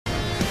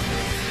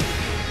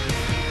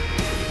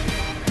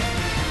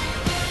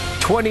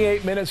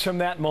28 minutes from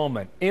that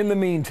moment. In the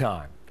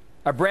meantime,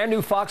 a brand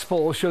new Fox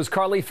poll shows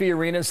Carly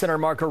Fiorina and Senator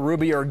Marco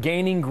Rubio are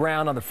gaining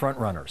ground on the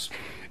frontrunners.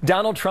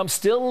 Donald Trump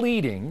still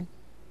leading,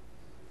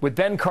 with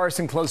Ben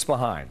Carson close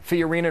behind.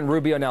 Fiorina and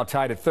Rubio now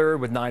tied at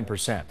third with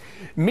 9%.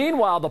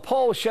 Meanwhile, the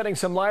poll is shedding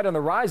some light on the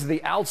rise of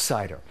the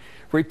outsider.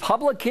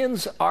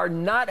 Republicans are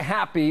not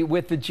happy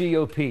with the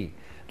GOP.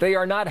 They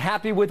are not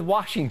happy with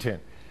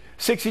Washington.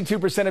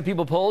 62% of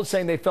people polled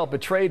saying they felt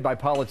betrayed by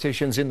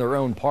politicians in their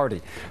own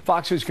party.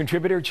 Fox News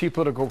contributor, chief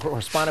political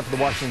correspondent for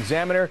the Washington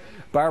Examiner,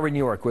 Byron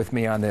York, with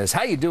me on this.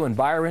 How you doing,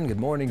 Byron? Good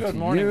morning to you.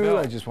 Bill.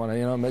 I just want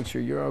to, make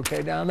sure you're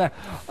okay down there.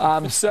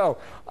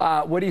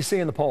 What do you see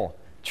in the poll?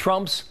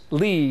 Trump's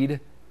lead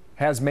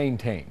has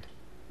maintained.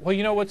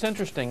 Well, what's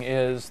interesting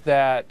is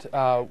that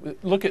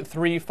look at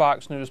 3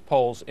 Fox News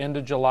polls, end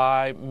of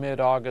July,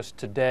 mid-August,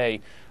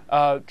 today.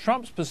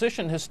 Trump's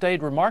position has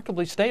stayed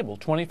remarkably stable,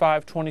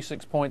 25,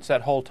 26 points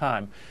that whole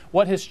time.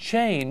 What has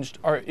changed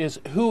is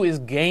who is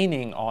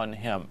gaining on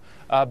him.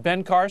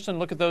 Ben Carson,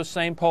 look at those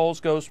same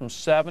polls, goes from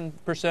 7%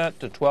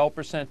 to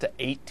 12% to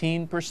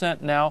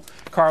 18% now.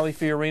 Carly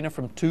Fiorina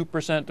from 2%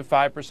 to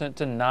 5%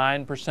 to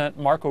 9%.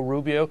 Marco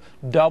Rubio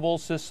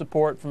doubles his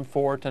support from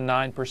 4 to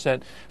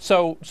 9%.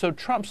 So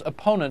Trump's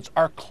opponents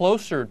are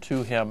closer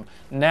to him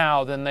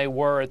now than they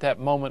were at that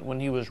moment when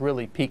he was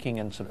really peaking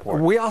in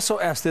support. We also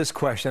asked this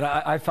question.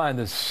 I find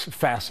this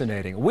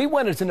fascinating. We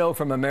wanted to know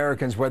from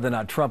Americans whether or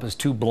not Trump is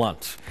too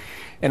blunt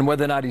and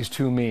whether or not he's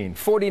too mean.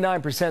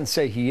 49%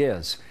 say he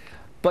is.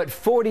 But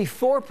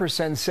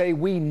 44% say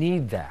we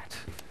need that.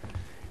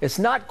 It's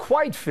not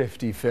quite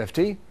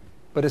 50-50,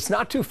 but it's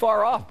not too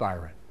far off,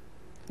 Byron.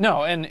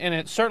 No, and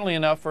it's certainly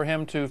enough for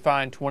him to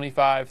find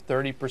 25,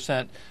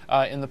 30%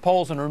 in the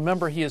polls. And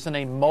remember, he is in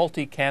a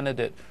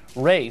multi-candidate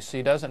race.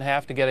 He doesn't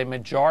have to get a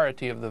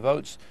majority of the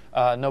votes.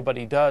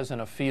 Nobody does in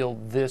a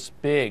field this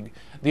big.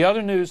 The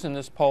other news in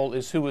this poll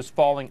is who is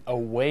falling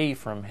away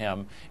from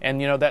him.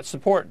 And, that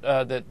support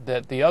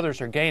that the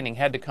others are gaining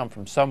had to come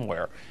from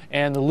somewhere.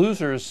 And the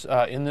losers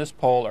in this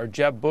poll are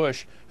Jeb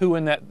Bush, who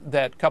in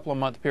that couple of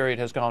month period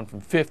has gone from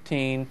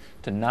 15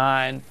 to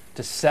 9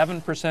 to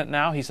 7%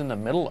 now. He's in the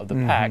middle of the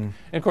pack. And,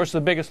 of course,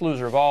 the biggest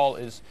loser of all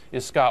is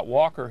Scott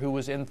Walker, who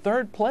was in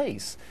third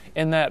place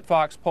in that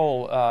Fox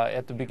poll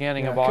at the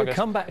beginning of August,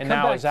 and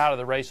now is out of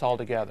the race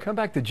altogether. Come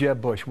back to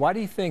Jeb Bush. Why do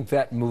you think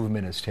that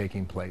movement is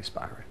taking place,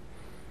 Byron?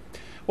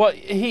 Well,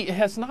 he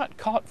has not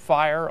caught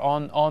fire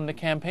on the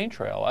campaign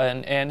trail,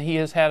 and he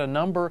has had a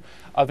number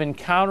of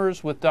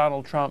encounters with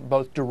Donald Trump,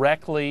 both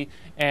directly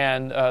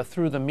and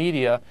through the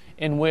media,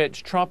 in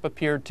which Trump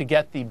appeared to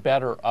get the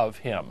better of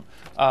him.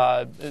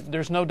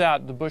 There's no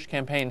doubt the Bush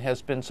campaign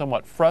has been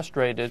somewhat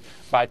frustrated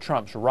by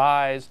Trump's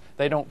rise.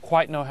 They don't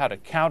quite know how to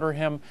counter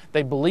him.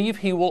 They believe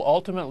he will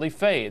ultimately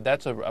fade.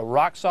 That's a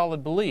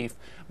rock-solid belief,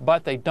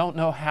 but they don't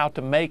know how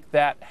to make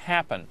that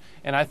happen.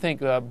 And I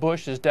think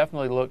Bush has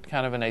definitely looked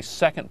kind of in a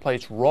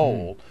second-place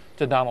role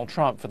to Donald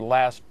Trump for the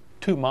last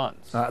 2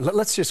 months.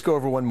 Let's just go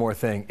over one more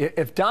thing.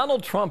 If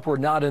Donald Trump were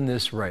not in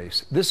this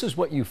race, this is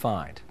what you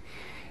find.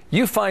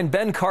 You find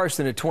Ben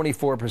Carson at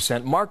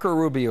 24%, Marco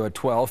Rubio at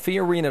 12%,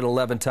 Fiorina at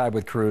 11%, tied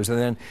with Cruz, and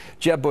then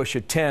Jeb Bush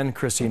at 10%,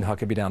 Christine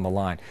Huckabee down the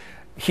line.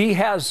 He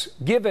has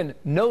given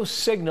no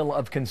signal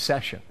of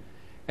concession.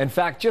 In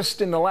fact,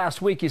 just in the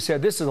last week, he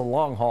said, this is a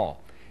long haul,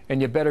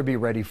 and you better be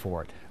ready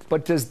for it.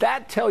 But does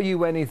that tell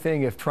you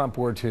anything if Trump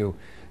were to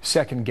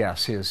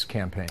second-guess his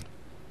campaign?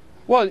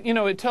 Well,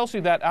 it tells you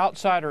that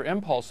outsider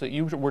impulse that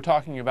you were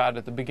talking about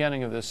at the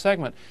beginning of this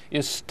segment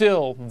is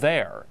still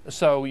there.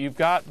 So you've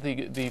got the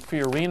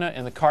Fiorina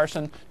and the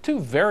Carson, 2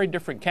 very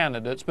different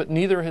candidates, but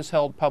neither has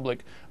held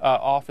public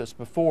office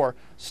before,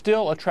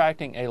 still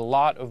attracting a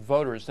lot of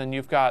voters. Then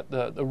you've got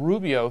the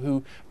Rubio,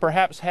 who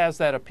perhaps has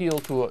that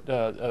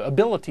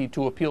ability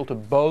to appeal to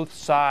both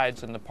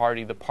sides in the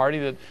party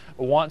that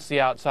wants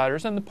the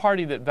outsiders and the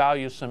party that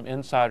values some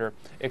insider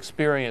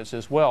experience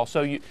as well.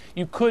 So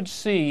you could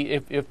see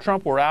if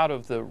Trump were out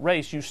of the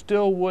race, you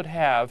still would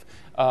have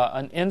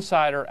an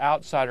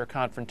insider-outsider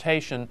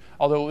confrontation,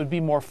 although it would be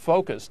more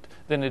focused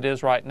than it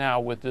is right now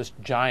with this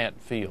giant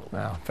field.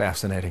 Wow,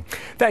 fascinating.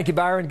 Thank you,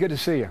 Byron. Good to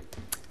see you.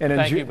 And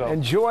Thank you, Bill.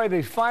 Enjoy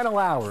the final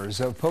hours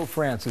of Pope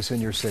Francis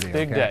in your city.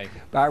 Big day.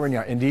 Byron,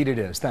 yeah, indeed it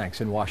is.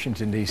 Thanks. In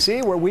Washington,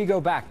 D.C., where we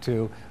go back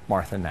to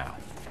Martha now.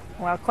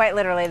 Well, quite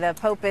literally, the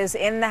Pope is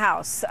in the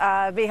house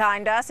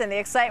behind us, and the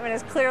excitement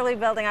is clearly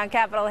building on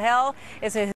Capitol Hill. It's a